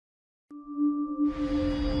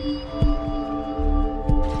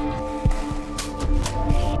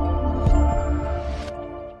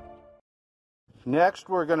Next,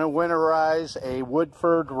 we're going to winterize a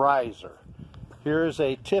Woodford riser. Here's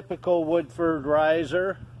a typical Woodford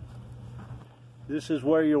riser. This is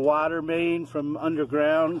where your water main from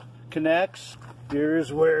underground connects.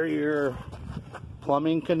 Here's where your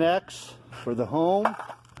plumbing connects for the home.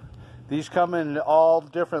 These come in all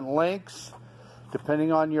different lengths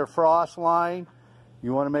depending on your frost line.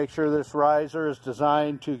 You want to make sure this riser is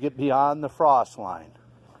designed to get beyond the frost line.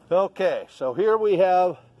 Okay, so here we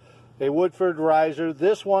have a Woodford riser.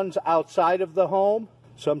 This one's outside of the home.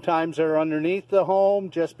 Sometimes they're underneath the home,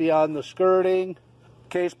 just beyond the skirting.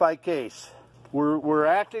 Case by case. We're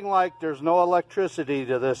acting like there's no electricity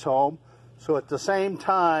to this home, so at the same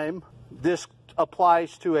time, this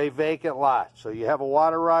applies to a vacant lot. So you have a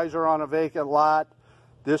water riser on a vacant lot.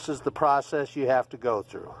 This is the process you have to go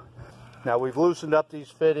through. Now we've loosened up these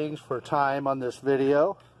fittings for time on this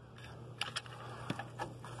video.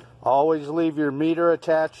 Always leave your meter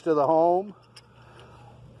attached to the home.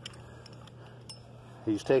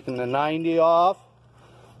 He's taking the 90 off.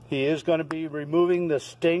 He is going to be removing the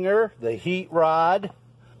stinger, the heat rod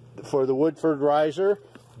for the Woodford riser.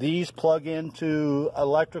 These plug into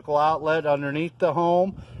electrical outlet underneath the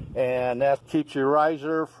home, and that keeps your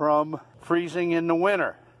riser from freezing in the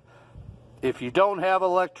winter. If you don't have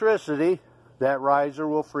electricity, that riser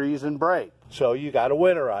will freeze and break. So you got to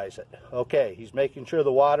winterize it. Okay, he's making sure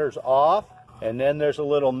the water's off, and then there's a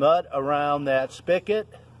little nut around that spigot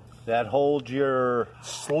that holds your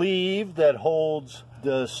sleeve that holds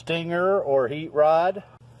the stinger or heat rod.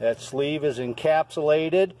 That sleeve is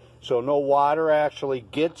encapsulated, so no water actually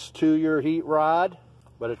gets to your heat rod,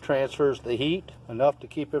 but it transfers the heat enough to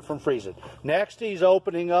keep it from freezing. Next, he's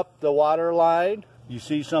opening up the water line. You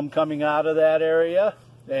see some coming out of that area,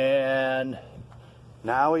 and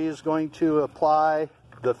now he is going to apply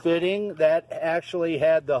the fitting that actually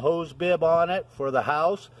had the hose bib on it for the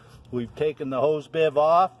house. We've taken the hose bib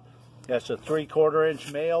off. That's a 3/4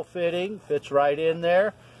 inch male fitting, fits right in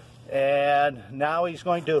there. And now he's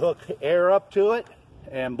going to hook air up to it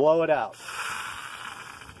and blow it out.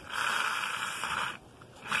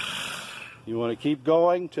 You want to keep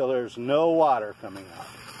going till there's no water coming out.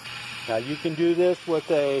 Now you can do this with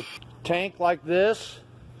a tank like this,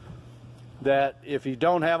 that if you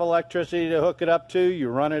don't have electricity to hook it up to, you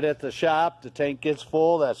run it at the shop, the tank gets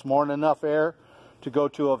full, that's more than enough air to go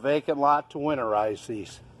to a vacant lot to winterize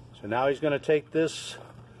these. So now he's going to take this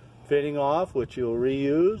fitting off, which you'll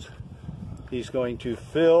reuse. He's going to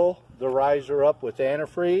fill the riser up with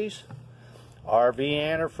antifreeze, RV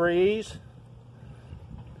antifreeze,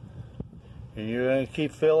 and you're going to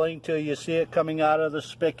keep filling till you see it coming out of the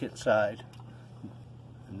spigot side.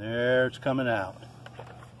 And there it's coming out.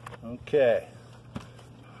 Okay.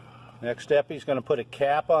 Next step, he's going to put a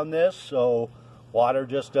cap on this so water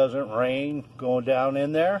just doesn't rain going down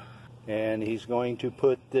in there. And he's going to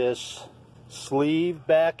put this sleeve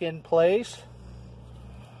back in place.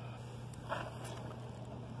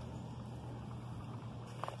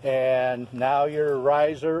 And now your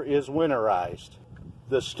riser is winterized.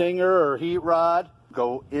 The stinger or heat rod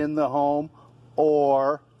go in the home,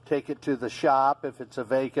 or take it to the shop if it's a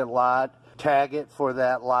vacant lot, tag it for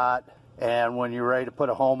that lot, and when you're ready to put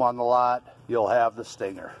a home on the lot, you'll have the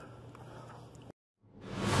stinger.